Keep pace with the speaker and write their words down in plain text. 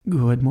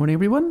Good morning,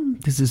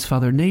 everyone. This is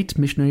Father Nate,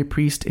 missionary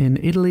priest in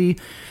Italy,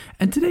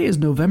 and today is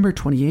November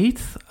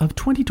 28th of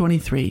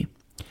 2023.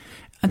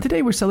 And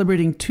today we're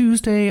celebrating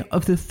Tuesday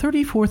of the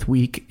 34th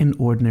week in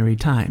Ordinary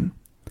Time.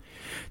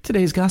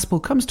 Today's Gospel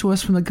comes to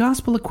us from the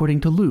Gospel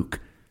according to Luke,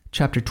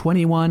 chapter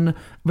 21,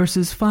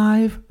 verses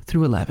 5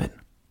 through 11.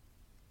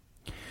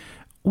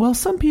 While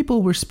some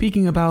people were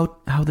speaking about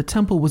how the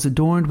temple was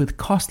adorned with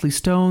costly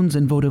stones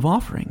and votive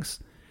offerings,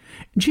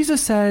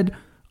 Jesus said,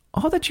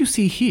 "All that you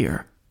see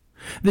here,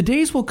 the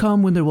days will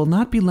come when there will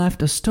not be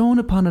left a stone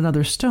upon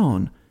another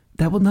stone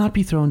that will not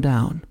be thrown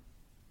down."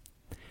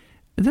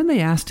 Then they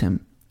asked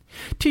him,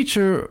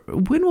 "Teacher,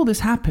 when will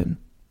this happen?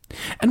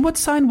 And what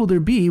sign will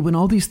there be when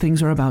all these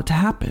things are about to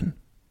happen?"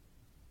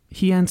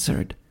 He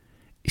answered,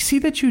 "See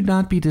that you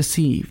not be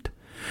deceived.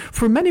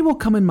 For many will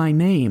come in my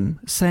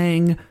name,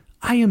 saying,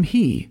 'I am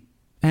he,'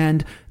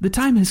 and 'the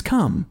time has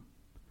come.'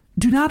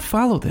 Do not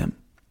follow them.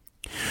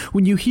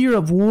 When you hear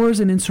of wars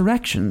and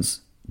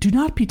insurrections, do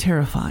not be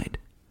terrified.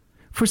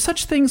 For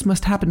such things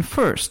must happen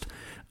first,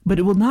 but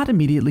it will not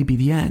immediately be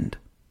the end."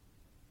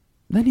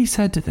 Then he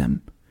said to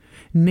them,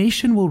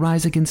 "Nation will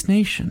rise against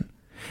nation,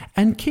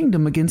 and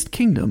kingdom against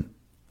kingdom.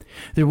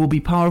 There will be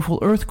powerful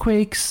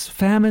earthquakes,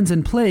 famines,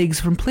 and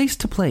plagues from place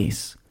to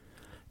place,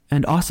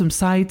 and awesome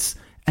sights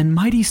and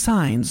mighty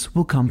signs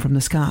will come from the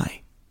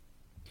sky."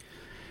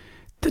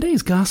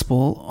 Today's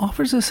Gospel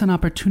offers us an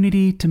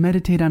opportunity to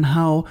meditate on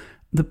how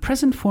the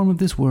present form of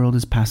this world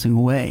is passing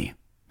away,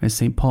 as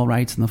St. Paul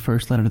writes in the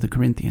first letter to the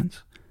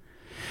Corinthians.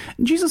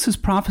 Jesus'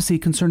 prophecy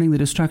concerning the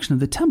destruction of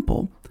the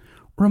temple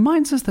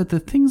reminds us that the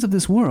things of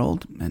this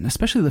world, and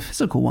especially the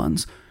physical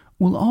ones,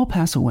 will all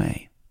pass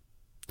away.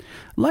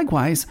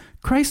 Likewise,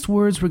 Christ's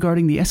words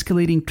regarding the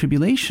escalating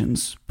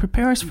tribulations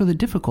prepare us for the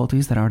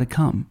difficulties that are to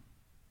come.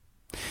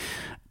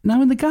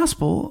 Now in the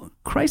Gospel,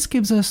 Christ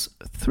gives us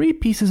three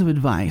pieces of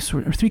advice,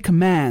 or three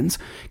commands,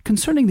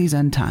 concerning these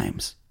end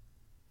times.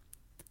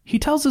 He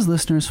tells his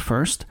listeners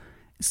first,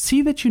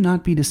 see that you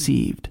not be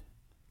deceived.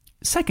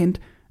 Second,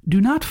 do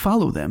not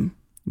follow them,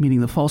 meaning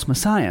the false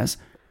messiahs.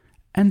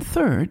 And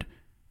third,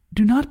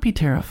 do not be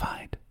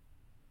terrified.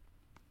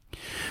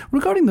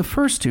 Regarding the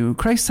first two,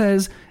 Christ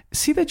says,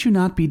 see that you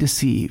not be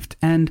deceived,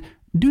 and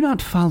do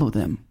not follow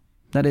them,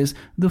 that is,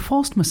 the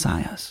false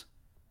messiahs.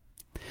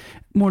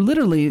 More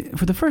literally,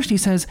 for the first he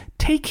says,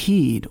 take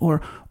heed,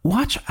 or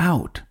watch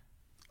out,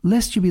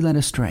 lest you be led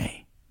astray.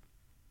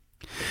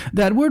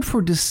 That word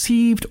for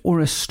deceived or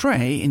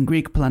astray in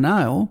Greek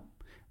planao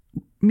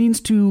means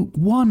to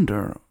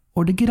wander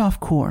or to get off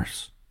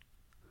course.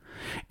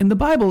 In the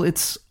Bible,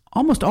 it's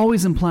almost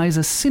always implies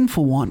a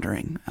sinful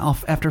wandering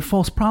off after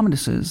false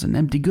promises and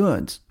empty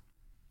goods.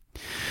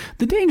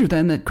 The danger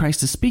then that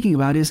Christ is speaking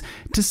about is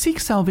to seek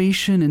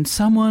salvation in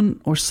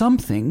someone or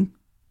something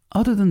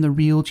other than the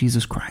real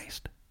Jesus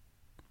Christ.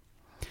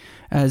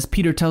 As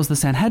Peter tells the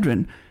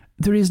Sanhedrin,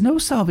 there is no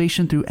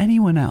salvation through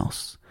anyone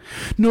else,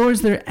 nor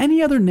is there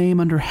any other name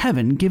under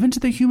heaven given to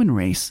the human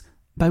race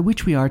by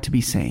which we are to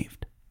be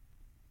saved.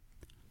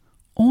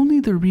 Only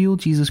the real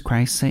Jesus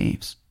Christ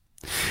saves.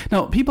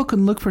 Now, people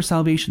can look for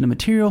salvation in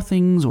material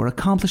things or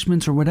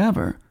accomplishments or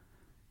whatever,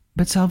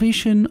 but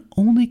salvation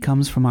only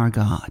comes from our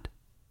God.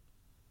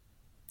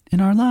 In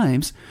our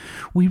lives,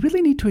 we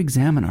really need to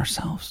examine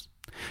ourselves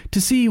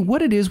to see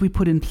what it is we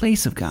put in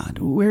place of God,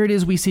 where it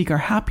is we seek our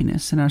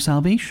happiness and our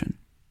salvation.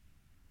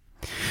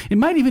 It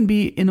might even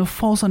be in a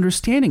false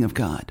understanding of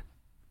God.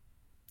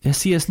 As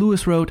C.S.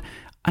 Lewis wrote,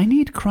 I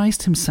need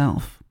Christ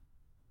himself,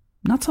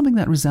 not something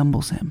that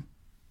resembles him.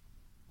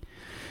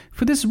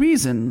 For this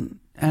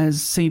reason,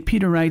 as St.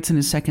 Peter writes in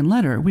his second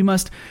letter, we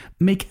must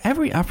make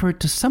every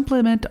effort to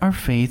supplement our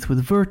faith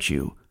with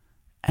virtue,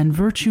 and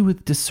virtue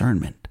with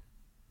discernment.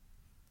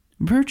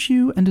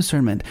 Virtue and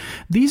discernment,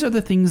 these are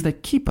the things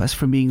that keep us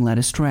from being led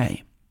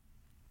astray.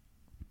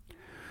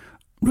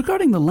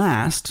 Regarding the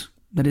last,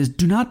 that is,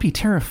 do not be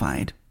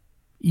terrified,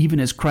 even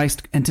as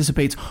Christ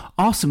anticipates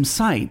awesome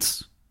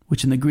sights,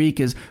 which in the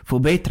Greek is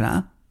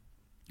phobetra,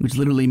 which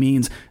literally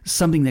means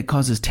something that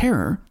causes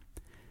terror,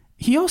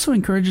 he also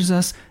encourages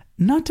us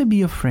not to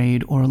be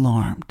afraid or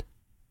alarmed.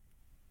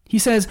 He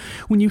says,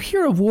 when you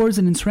hear of wars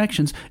and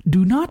insurrections,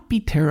 do not be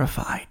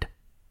terrified.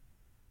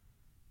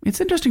 It's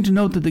interesting to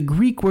note that the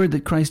Greek word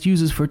that Christ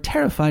uses for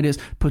terrified is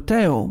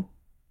poteo.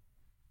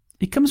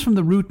 It comes from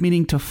the root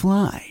meaning to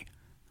fly,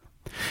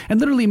 and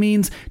literally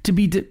means to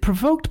be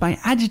provoked by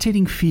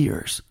agitating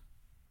fears,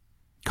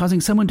 causing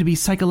someone to be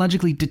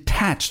psychologically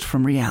detached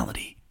from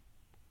reality.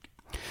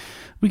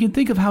 We can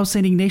think of how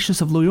St. Ignatius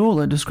of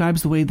Loyola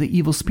describes the way the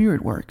evil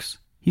spirit works.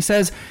 He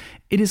says,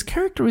 it is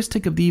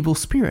characteristic of the evil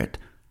spirit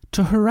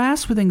to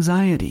harass with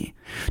anxiety,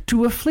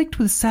 to afflict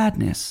with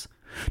sadness,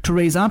 to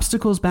raise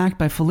obstacles backed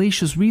by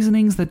fallacious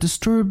reasonings that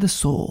disturb the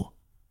soul.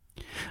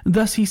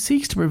 Thus he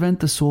seeks to prevent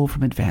the soul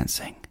from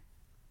advancing.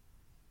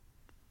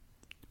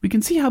 We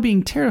can see how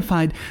being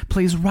terrified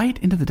plays right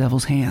into the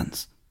devil's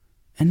hands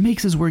and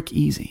makes his work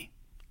easy.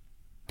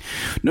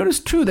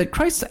 Notice, too, that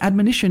Christ's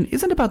admonition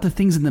isn't about the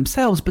things in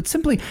themselves, but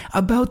simply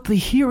about the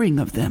hearing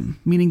of them,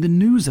 meaning the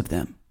news of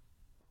them.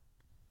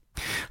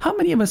 How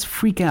many of us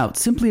freak out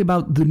simply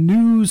about the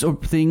news or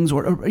things,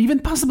 or even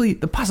possibly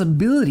the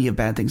possibility of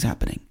bad things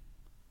happening?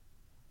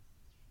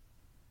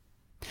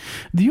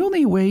 The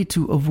only way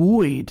to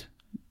avoid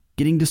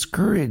getting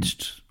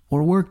discouraged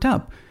or worked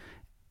up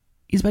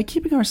is by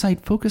keeping our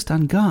sight focused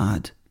on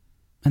God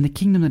and the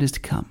kingdom that is to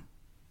come.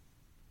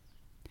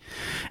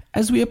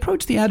 As we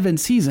approach the Advent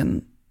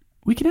season,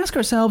 we can ask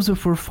ourselves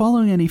if we're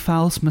following any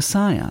false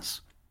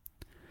messiahs.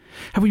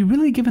 Have we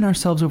really given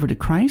ourselves over to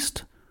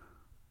Christ,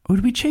 or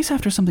do we chase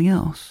after something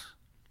else?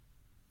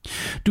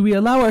 Do we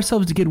allow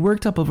ourselves to get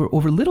worked up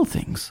over little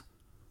things,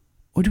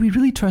 or do we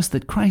really trust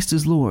that Christ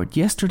is Lord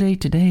yesterday,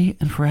 today,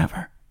 and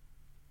forever?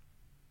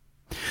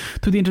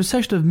 Through the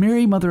intercession of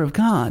Mary, Mother of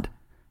God,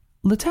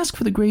 let's ask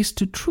for the grace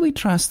to truly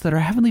trust that our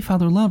Heavenly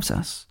Father loves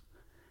us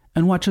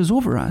and watches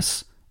over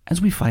us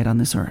as we fight on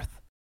this earth.